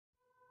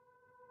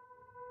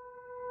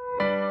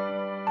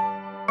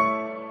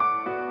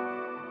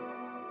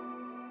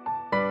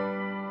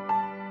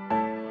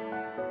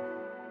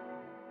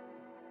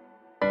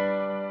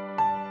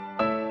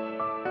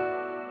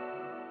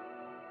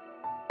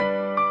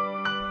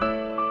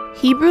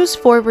Hebrews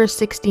 4 verse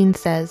 16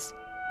 says,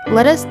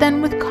 "Let us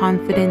then with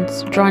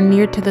confidence draw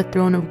near to the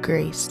throne of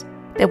grace,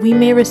 that we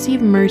may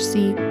receive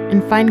mercy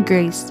and find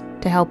grace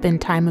to help in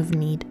time of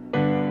need."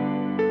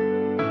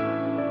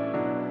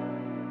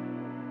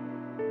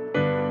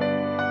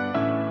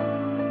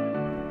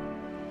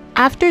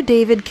 After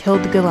David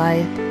killed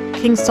Goliath,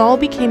 King Saul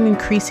became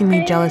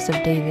increasingly jealous of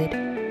David.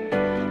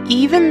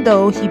 Even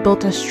though he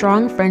built a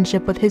strong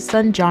friendship with his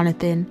son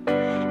Jonathan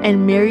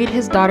and married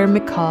his daughter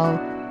Michal,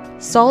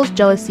 Saul's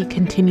jealousy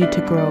continued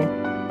to grow.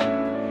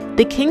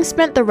 The king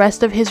spent the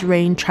rest of his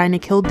reign trying to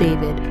kill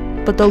David,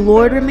 but the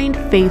Lord remained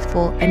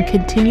faithful and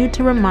continued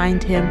to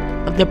remind him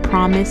of the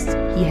promise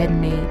he had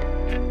made.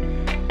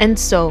 And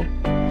so,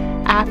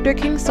 after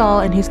King Saul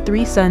and his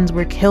 3 sons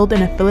were killed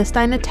in a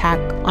Philistine attack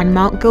on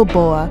Mount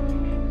Gilboa,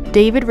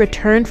 David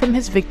returned from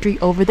his victory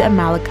over the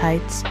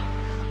Amalekites,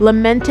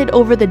 lamented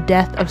over the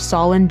death of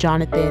Saul and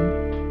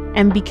Jonathan,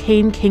 and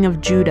became king of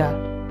Judah.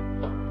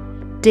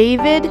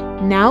 David,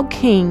 now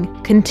king,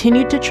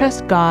 continued to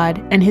trust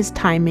God and his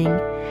timing,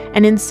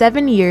 and in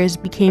 7 years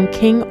became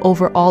king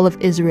over all of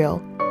Israel.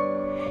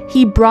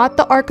 He brought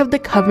the Ark of the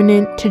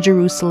Covenant to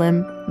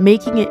Jerusalem,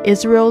 making it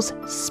Israel's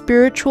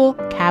spiritual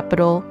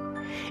capital,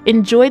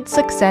 enjoyed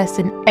success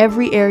in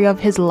every area of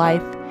his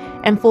life,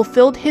 and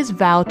fulfilled his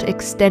vow to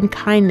extend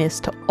kindness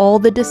to all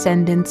the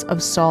descendants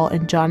of Saul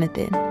and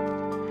Jonathan.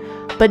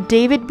 But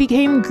David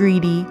became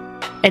greedy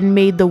and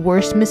made the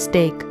worst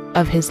mistake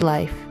of his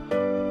life.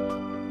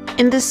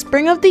 In the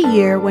spring of the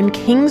year, when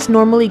kings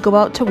normally go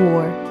out to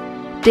war,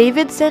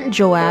 David sent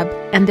Joab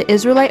and the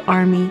Israelite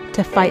army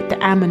to fight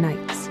the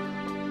Ammonites.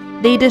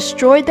 They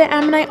destroyed the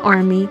Ammonite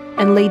army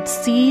and laid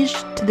siege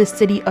to the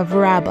city of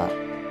Rabbah,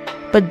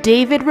 but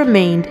David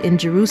remained in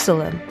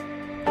Jerusalem.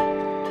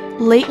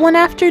 Late one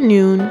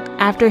afternoon,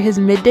 after his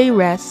midday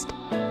rest,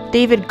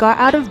 David got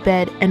out of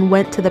bed and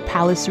went to the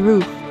palace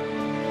roof.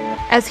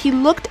 As he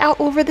looked out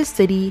over the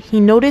city, he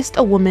noticed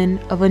a woman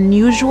of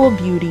unusual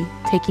beauty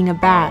taking a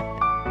bath.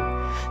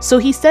 So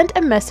he sent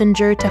a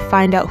messenger to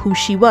find out who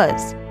she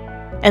was,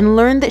 and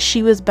learned that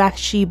she was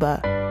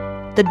Bathsheba,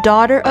 the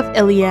daughter of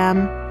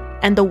Eliam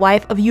and the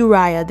wife of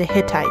Uriah the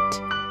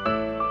Hittite.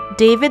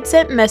 David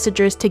sent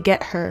messengers to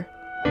get her.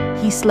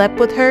 He slept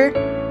with her,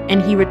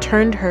 and he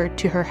returned her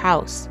to her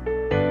house.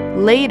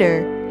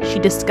 Later, she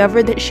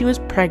discovered that she was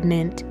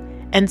pregnant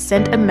and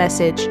sent a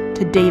message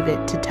to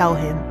David to tell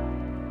him.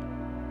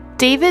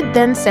 David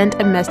then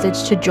sent a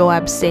message to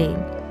Joab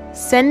saying,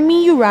 "Send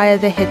me Uriah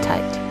the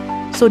Hittite."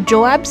 So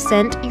Joab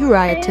sent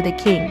Uriah to the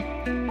king.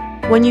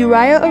 When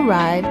Uriah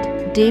arrived,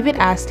 David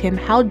asked him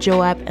how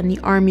Joab and the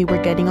army were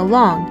getting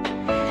along,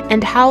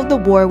 and how the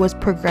war was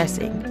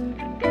progressing.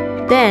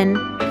 Then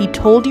he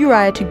told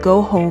Uriah to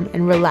go home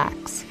and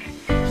relax.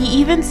 He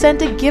even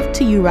sent a gift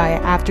to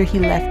Uriah after he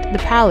left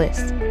the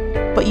palace.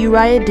 But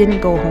Uriah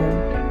didn't go home.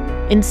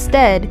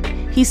 Instead,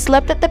 he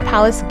slept at the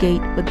palace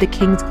gate with the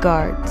king's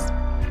guards.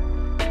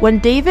 When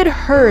David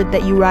heard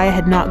that Uriah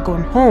had not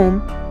gone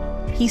home,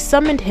 he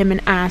summoned him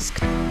and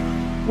asked,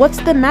 "What's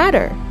the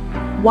matter?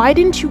 Why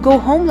didn't you go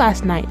home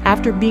last night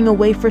after being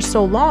away for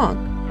so long?"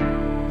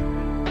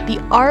 "The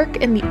ark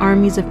and the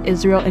armies of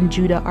Israel and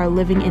Judah are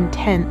living in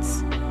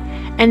tents,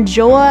 and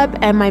Joab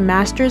and my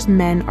master's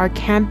men are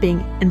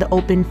camping in the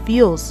open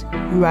fields,"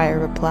 Uriah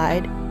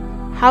replied.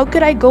 "How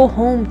could I go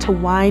home to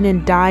wine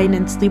and dine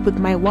and sleep with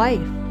my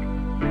wife?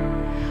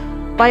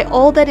 By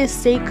all that is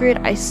sacred,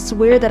 I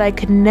swear that I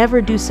could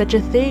never do such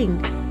a thing."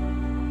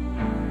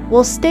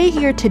 "Well, stay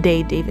here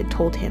today," David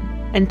told him,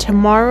 "and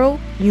tomorrow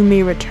you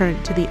may return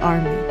to the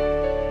army."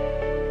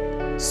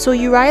 So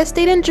Uriah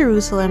stayed in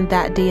Jerusalem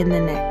that day and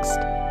the next.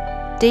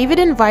 David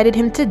invited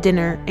him to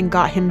dinner and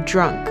got him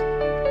drunk.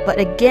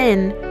 But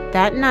again,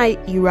 that night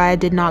Uriah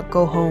did not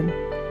go home.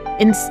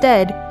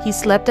 Instead, he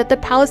slept at the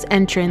palace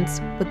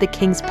entrance with the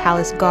king's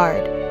palace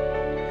guard.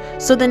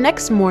 So the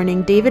next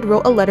morning, David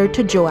wrote a letter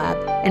to Joab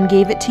and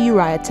gave it to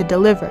Uriah to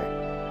deliver.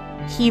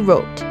 He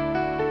wrote,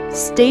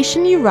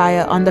 "Station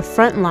Uriah on the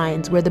front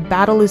lines where the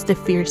battle is the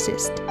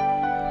fiercest.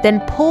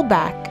 Then pull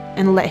back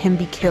and let him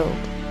be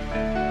killed."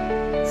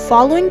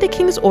 Following the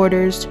king's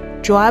orders,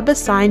 Joab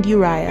assigned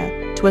Uriah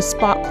to a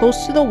spot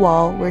close to the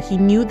wall where he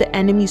knew the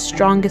enemy's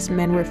strongest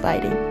men were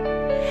fighting.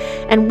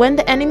 And when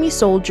the enemy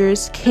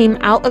soldiers came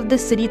out of the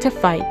city to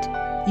fight,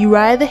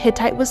 Uriah the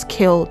Hittite was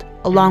killed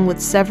along with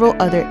several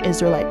other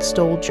Israelite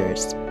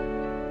soldiers.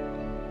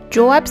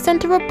 Joab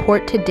sent a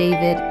report to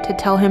David to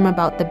tell him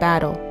about the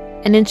battle,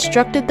 and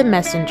instructed the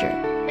messenger,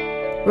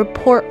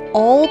 "Report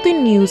all the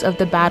news of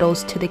the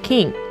battles to the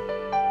king."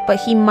 But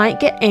he might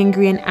get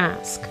angry and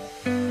ask,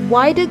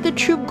 "Why did the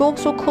troop go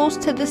so close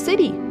to the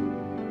city?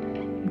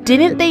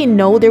 Didn't they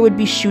know there would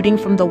be shooting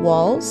from the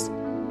walls?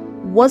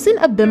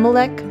 Wasn't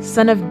Abimelech,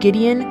 son of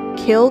Gideon,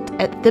 killed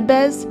at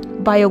Thebez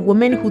by a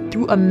woman who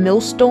threw a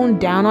millstone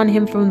down on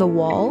him from the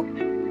wall?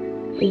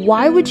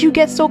 Why would you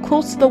get so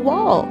close to the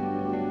wall?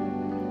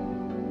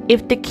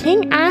 If the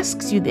king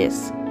asks you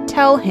this,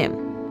 tell him,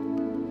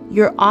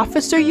 your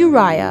officer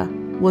Uriah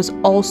was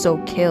also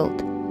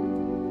killed."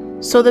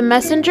 So the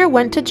messenger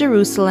went to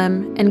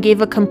Jerusalem and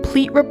gave a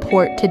complete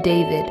report to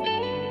David.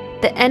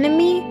 "The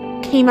enemy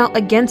came out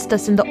against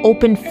us in the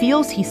open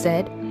fields," he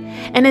said,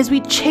 "and as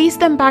we chased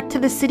them back to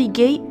the city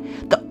gate,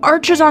 the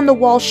archers on the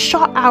wall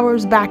shot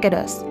arrows back at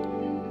us.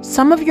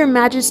 Some of your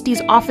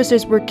majesty's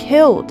officers were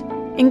killed,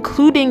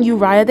 including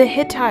Uriah the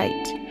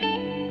Hittite."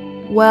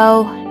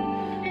 "Well,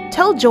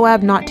 tell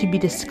Joab not to be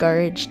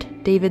discouraged,"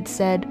 David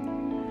said.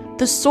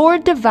 "The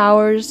sword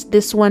devours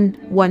this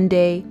one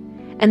day,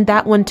 and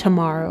that one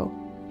tomorrow.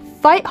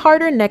 Fight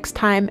harder next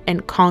time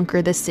and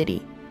conquer the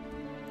city."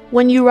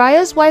 When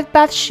Uriah's wife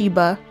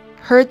Bathsheba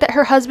heard that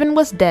her husband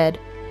was dead,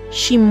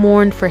 she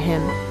mourned for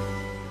him.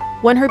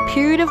 When her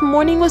period of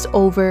mourning was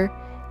over,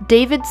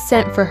 David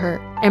sent for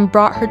her and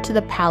brought her to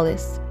the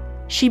palace.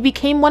 She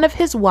became one of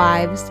his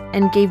wives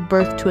and gave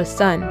birth to a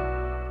son.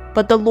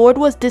 But the Lord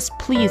was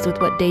displeased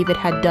with what David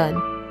had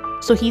done,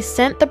 so he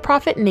sent the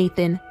prophet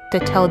Nathan to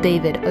tell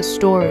David a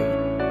story.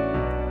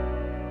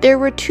 There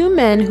were two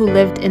men who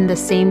lived in the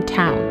same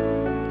town.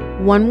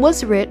 One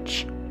was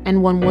rich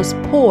and one was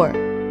poor.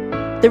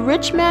 The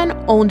rich man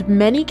owned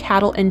many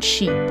cattle and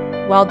sheep,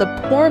 while the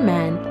poor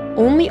man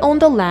only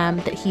owned a lamb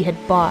that he had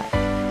bought.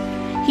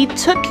 He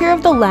took care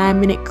of the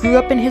lamb and it grew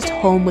up in his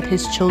home with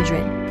his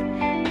children.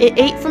 It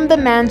ate from the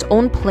man's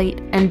own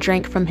plate and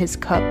drank from his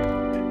cup.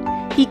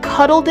 He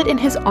cuddled it in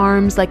his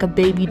arms like a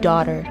baby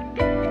daughter.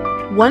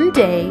 One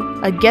day,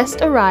 a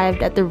guest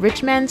arrived at the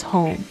rich man's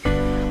home,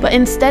 but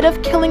instead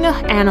of killing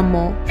an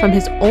animal from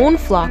his own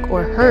flock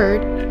or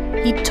herd,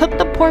 he took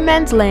the poor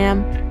man's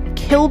lamb,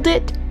 killed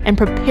it, and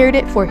prepared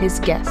it for his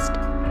guest.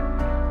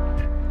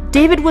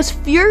 David was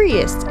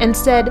furious and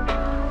said,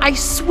 "I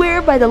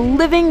swear by the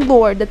living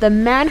Lord that the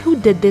man who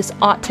did this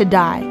ought to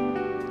die.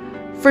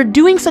 For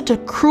doing such a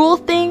cruel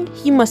thing,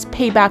 he must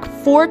pay back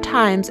 4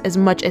 times as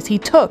much as he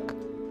took."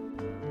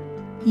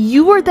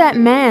 "You are that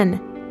man,"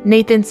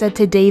 Nathan said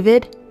to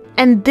David,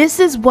 "and this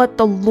is what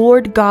the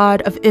Lord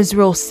God of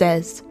Israel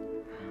says.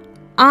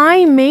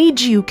 I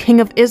made you king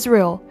of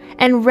Israel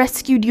and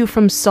rescued you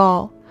from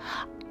Saul.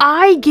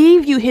 I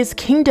gave you his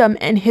kingdom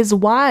and his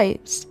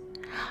wives.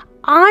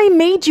 I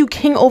made you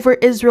king over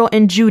Israel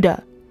and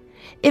Judah.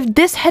 If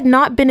this had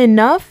not been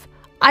enough,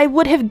 I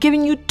would have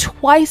given you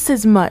twice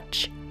as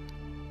much.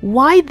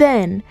 Why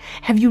then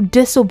have you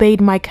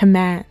disobeyed my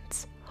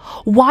commands?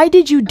 Why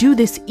did you do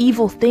this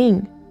evil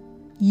thing?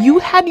 You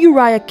had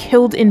Uriah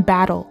killed in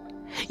battle.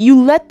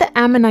 You let the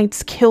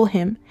Ammonites kill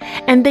him,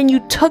 and then you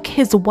took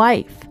his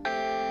wife.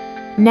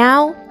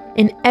 Now,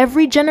 in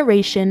every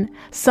generation,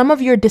 some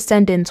of your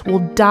descendants will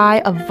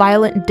die a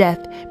violent death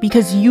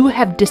because you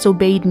have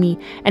disobeyed me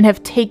and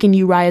have taken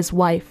Uriah's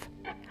wife.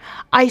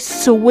 I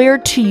swear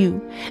to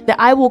you that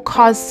I will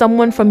cause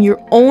someone from your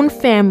own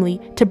family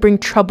to bring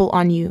trouble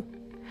on you.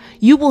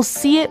 You will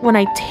see it when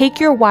I take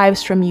your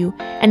wives from you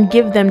and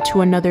give them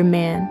to another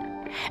man,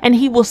 and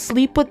he will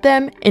sleep with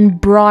them in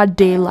broad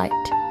daylight.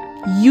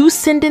 You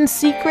sinned in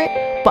secret,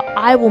 but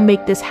I will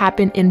make this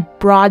happen in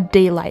broad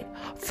daylight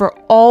for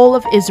all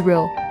of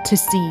Israel to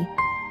see."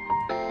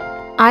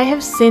 "I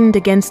have sinned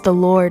against the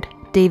Lord,"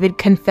 David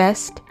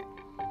confessed.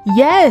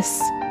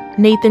 "Yes,"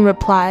 Nathan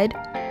replied,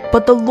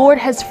 "but the Lord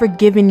has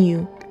forgiven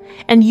you,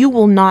 and you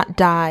will not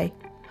die.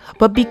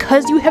 But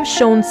because you have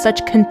shown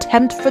such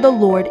contempt for the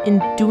Lord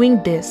in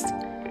doing this,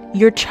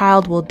 your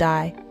child will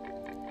die."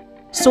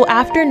 So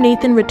after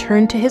Nathan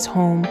returned to his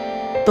home,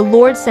 the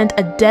Lord sent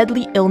a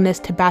deadly illness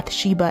to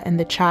Bathsheba and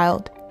the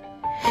child.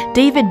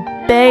 David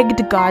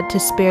begged God to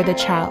spare the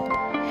child.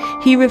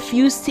 He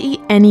refused to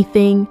eat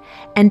anything,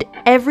 and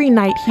every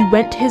night he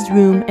went to his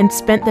room and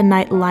spent the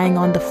night lying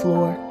on the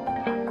floor.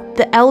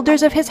 The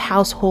elders of his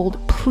household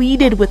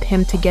pleaded with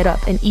him to get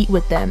up and eat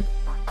with them,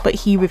 but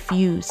he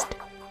refused.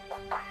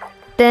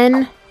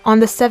 Then, on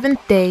the 7th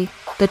day,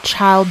 the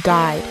child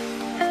died,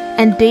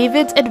 and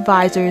David's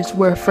advisors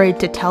were afraid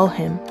to tell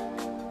him.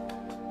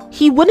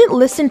 "He wouldn't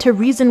listen to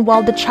reason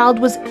while the child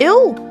was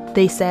ill,"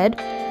 they said.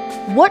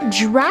 "What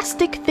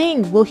drastic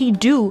thing will he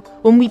do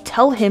when we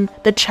tell him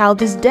the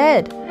child is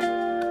dead?"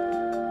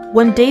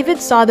 When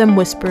David saw them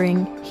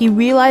whispering, he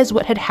realized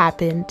what had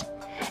happened,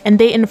 and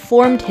they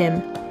informed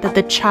him that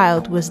the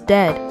child was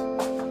dead.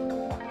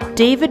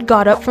 David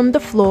got up from the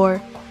floor,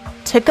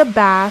 took a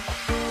bath,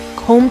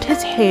 combed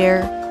his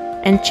hair,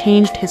 and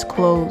changed his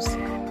clothes.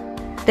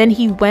 Then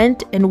he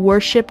went and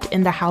worshipped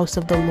in the house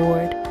of the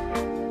Lord.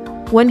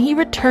 When he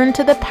returned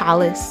to the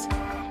palace,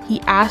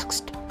 he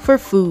asked for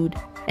food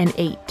and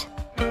ate.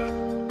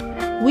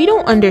 "We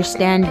don't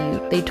understand you,"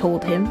 they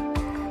told him.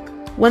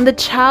 "When the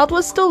child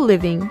was still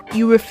living,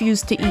 you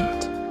refused to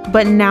eat.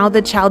 But now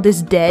the child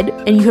is dead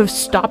and you have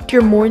stopped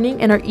your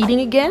mourning and are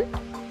eating again?"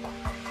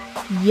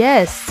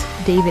 "Yes,"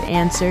 David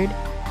answered.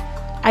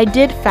 "I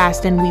did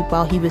fast and weep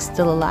while he was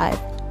still alive.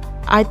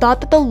 I thought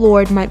that the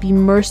Lord might be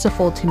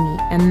merciful to me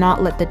and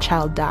not let the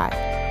child die.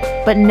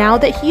 But now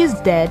that he is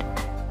dead,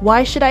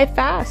 why should I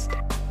fast?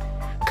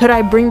 Could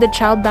I bring the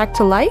child back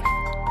to life?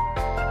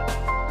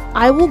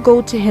 I will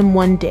go to him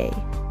one day,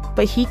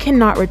 but he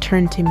cannot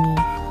return to me."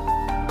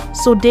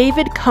 So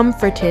David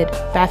comforted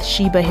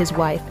Bathsheba his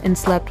wife and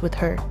slept with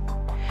her.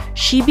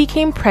 she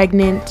became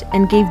pregnant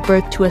and gave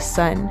birth to a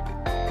son,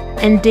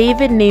 and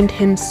David named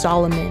him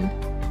Solomon.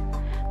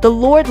 The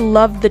Lord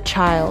loved the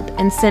child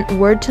and sent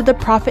word to the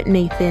prophet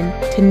Nathan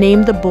to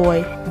name the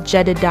boy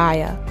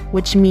Jedediah,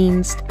 which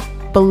means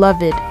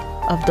beloved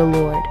of the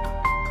Lord.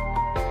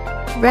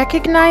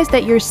 Recognize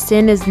that your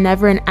sin is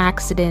never an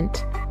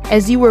accident,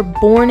 as you were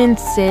born in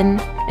sin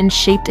and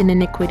shaped in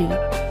iniquity.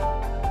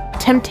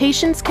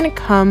 Temptations can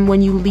come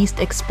when you least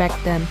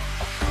expect them,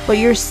 but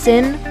your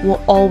sin will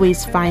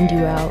always find you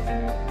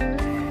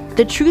out.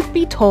 The truth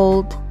be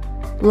told,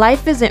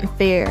 life isn't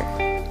fair,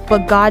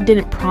 but God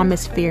didn't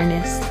promise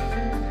fairness.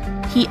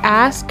 He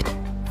asked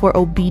for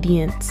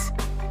obedience.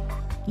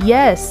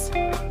 Yes,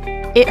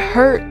 it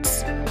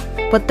hurts,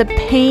 but the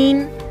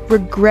pain,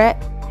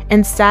 regret,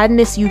 and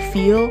sadness you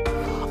feel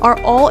are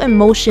all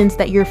emotions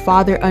that your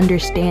Father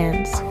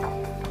understands.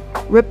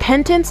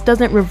 Repentance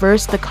doesn't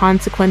reverse the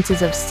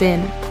consequences of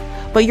sin,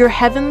 but your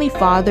Heavenly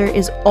Father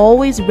is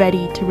always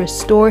ready to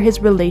restore His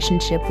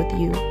relationship with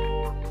you.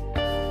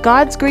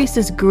 God's grace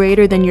is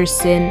greater than your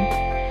sin,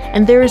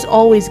 and there is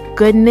always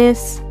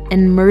goodness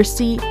and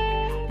mercy,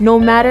 no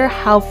matter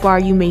how far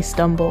you may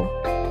stumble.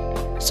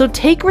 So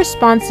take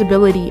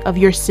responsibility of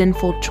your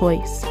sinful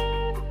choice.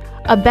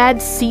 A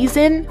bad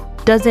season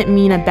doesn't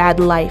mean a bad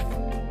life.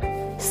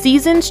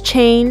 Seasons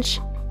change,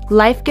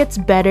 life gets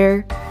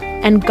better,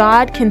 and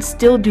God can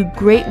still do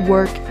great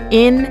work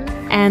in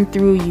and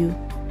through you.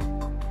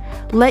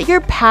 Let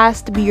your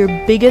past be your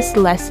biggest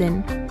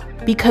lesson,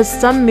 because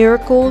some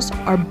miracles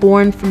are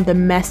born from the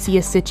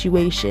messiest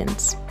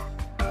situations.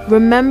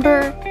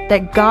 Remember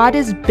that God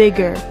is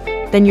bigger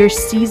than your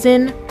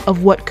season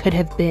of what could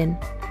have been,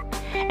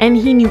 and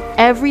He knew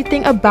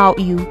everything about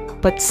you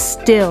but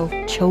still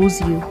chose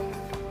you.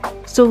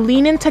 So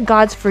lean into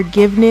God's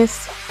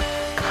forgiveness,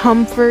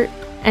 comfort,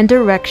 and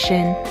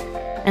direction,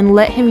 and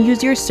let Him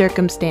use your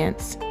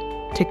circumstance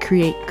to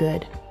create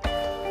good.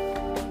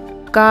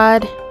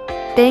 God,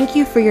 thank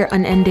you for your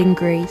unending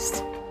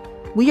grace.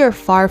 We are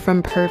far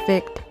from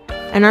perfect,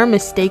 and our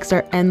mistakes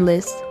are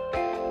endless,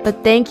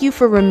 but thank you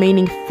for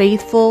remaining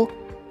faithful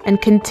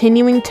and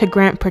continuing to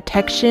grant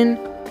protection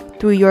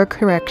through your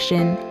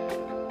correction.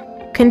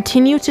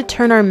 Continue to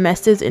turn our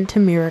messes into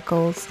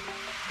miracles.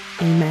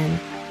 Amen.